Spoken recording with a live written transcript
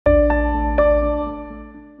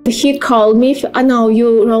He called me. No,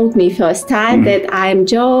 you wrote me first time that I'm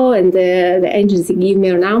Joe, and the agency gave me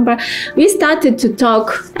your number. We started to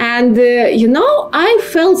talk, and you know, I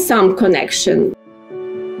felt some connection.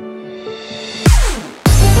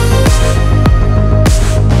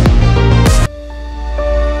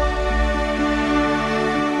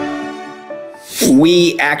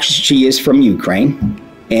 She is from Ukraine,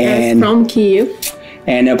 and yes, from Kyiv.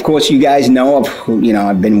 And of course, you guys know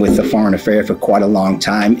I've been with the Foreign Affairs for quite a long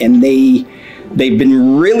time, and they've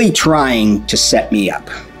been really trying to set me up.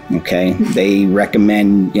 Okay, they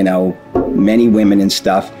recommend many women and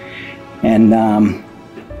stuff, and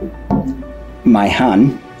my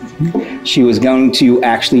hun, she was going to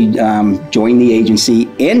actually join the agency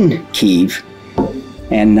in Kyiv.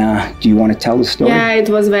 And do you want to tell the story? Yeah, it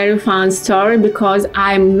was a very fun story because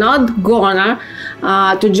I'm not gonna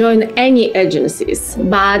to join any agencies,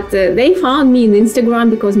 but they found me in Instagram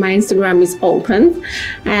because my Instagram is open,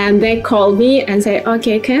 and they called me and say,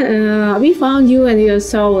 okay, we found you and you're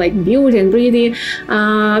so like beautiful and pretty.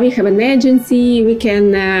 We have an agency, we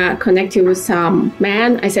can connect you with some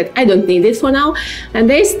man. I said, I don't need it for now. And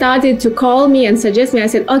they started to call me and suggest me. I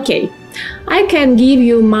said, okay, I can give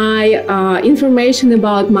you my information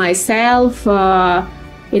about myself.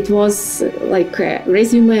 It was like a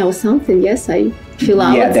resume or something. Yes, I fill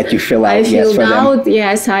out. Yeah, that you fill out. I filled out.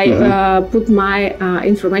 Yes, I put my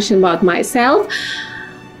information about myself.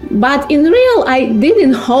 But in real, I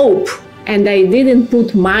didn't hope, and I didn't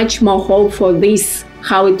put much more hope for this,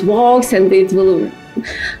 how it works, and it will.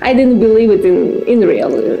 I didn't believe it in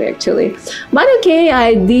real, actually. But okay,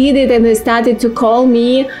 I did it, and they started to call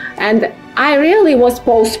me, and I really was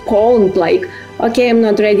postponed, like, okay, I'm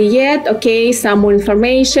not ready yet, okay, some more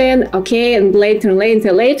information, okay, and later.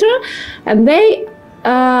 And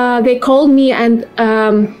they called me and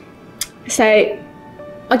say,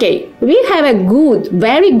 okay, we have a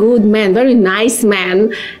very good man, very nice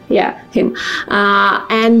man, yeah, him,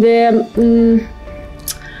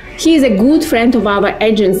 he's a good friend of our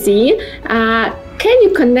agency. Can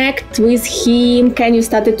you connect with him? Can you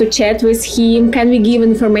start to chat with him? Can we give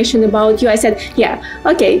information about you? I said, yeah,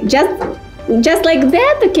 okay, just like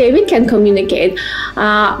that, okay, we can communicate.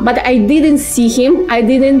 But I didn't see him. I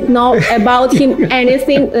didn't know about him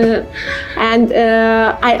anything. And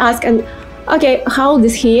I asked, and okay, how old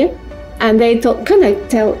is he? And they told, can I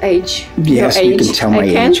tell age? Yes, you can tell my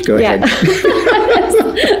age. Go ahead.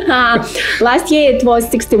 Last year it was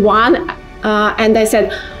 61, and I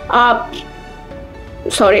said,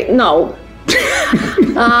 sorry, no.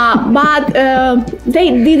 But they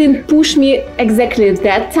didn't push me exactly at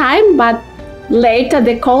that time, but later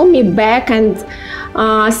they called me back and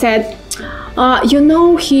said,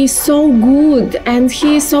 he's so good, and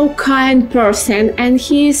he's so kind person, and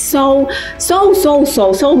he's so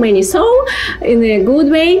many in a good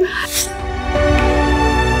way.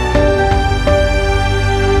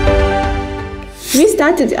 We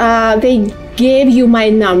started, they gave you my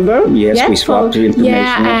number. Yes, we swapped the information.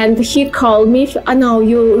 Yeah, and he called me. No,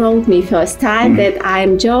 you wrote me first time that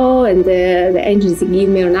I'm Joe, and the agency gave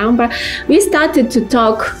me your number. We started to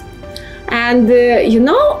talk, and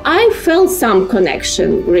I felt some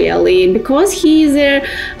connection really, because he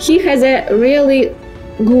has a really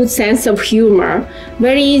good sense of humor,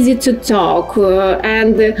 very easy to talk,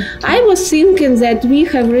 and I was thinking that we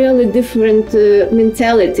have really different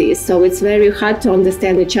mentalities, so it's very hard to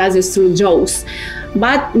understand each other through jokes,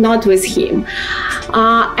 but not with him.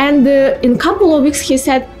 And in a couple of weeks he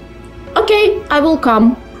said, okay, I will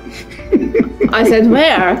come. I said,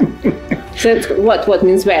 where? He said, what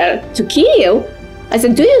means where? To Kyiv? I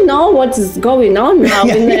said, do you know what is going on now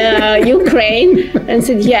in Ukraine? And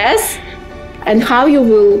said, yes. And how you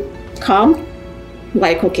will come?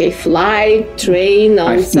 Like, okay, fly, train,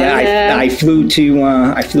 or I flew to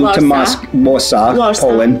Warsaw,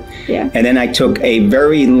 Poland, yeah. And then I took a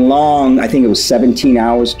very long, I think it was 17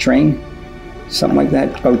 hours train, something like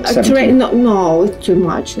that. About 17. No, it's too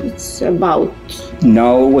much. It's about.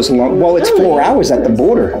 No, it was long. Well, it's 4 hours at the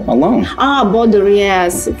border alone. Border,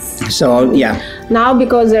 yes. So yeah. Now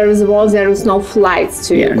because there is war, there is no flights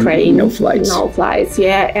to Ukraine. No flights. No flights.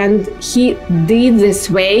 Yeah, and he did this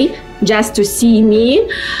way just to see me,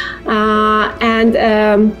 and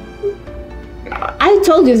I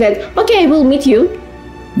told you that okay, I will meet you.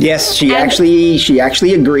 Yes, she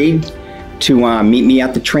actually agreed to meet me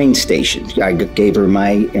at the train station. I gave her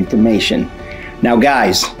my information. Now,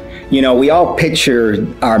 guys, we all picture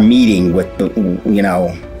our meeting with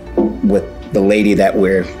the lady that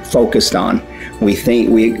we're focused on. We think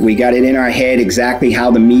we got it in our head exactly how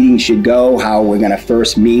the meeting should go, how we're going to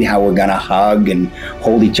first meet, how we're going to hug and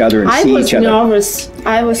hold each other and see each other. I was nervous.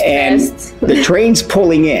 I was stressed. The train's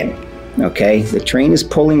pulling in. Okay, the train is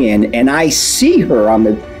pulling in, and I see her on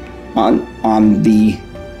the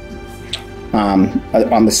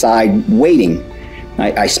side waiting.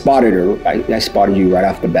 I spotted her. I spotted you right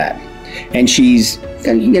off the bat. And she's,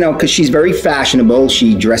 you know, because she's very fashionable.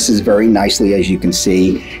 She dresses very nicely, as you can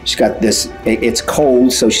see. She's got this, it's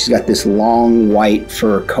cold, so she's got this long white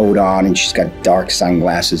fur coat on, and she's got dark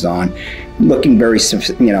sunglasses on, looking very,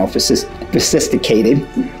 you know, sophisticated.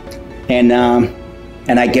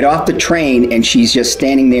 And I get off the train, and she's just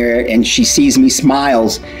standing there, and she sees me,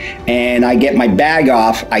 smiles, and I get my bag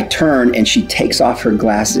off, I turn, and she takes off her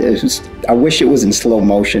glasses. I wish it was in slow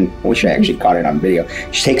motion. I wish I actually caught it on video.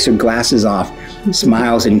 She takes her glasses off,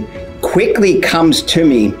 smiles, and quickly comes to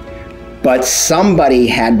me, but somebody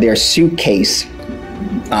had their suitcase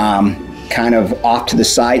kind of off to the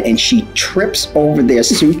side, and she trips over their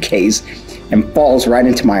suitcase and falls right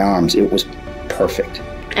into my arms. It was perfect.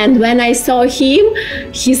 And when I saw him,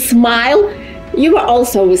 he smiled. You were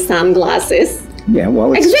also with sunglasses. Yeah,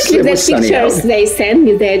 well, exactly the pictures they sent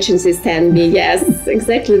me, the agency sent me. Yes,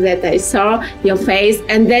 exactly that. I saw your face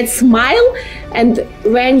and that smile. And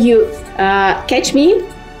when you catch me,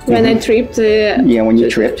 when I tripped. Yeah, when you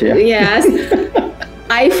tripped. Yeah. Yes,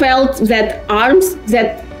 I felt that arms,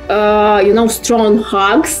 that you know, strong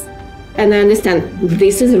hugs, and I understand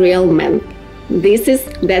this is real man.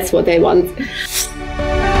 That's what I want.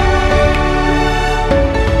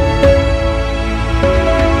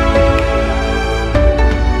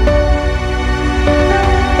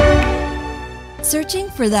 Searching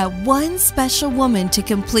for that one special woman to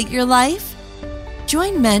complete your life?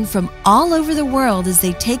 Join men from all over the world as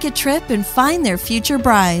they take a trip and find their future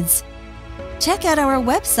brides. Check out our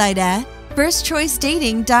website at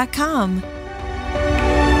firstchoicedating.com.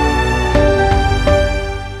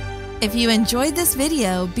 If you enjoyed this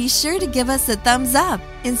video, be sure to give us a thumbs up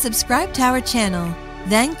and subscribe to our channel.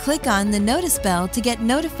 Then click on the notice bell to get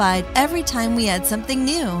notified every time we add something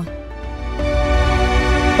new.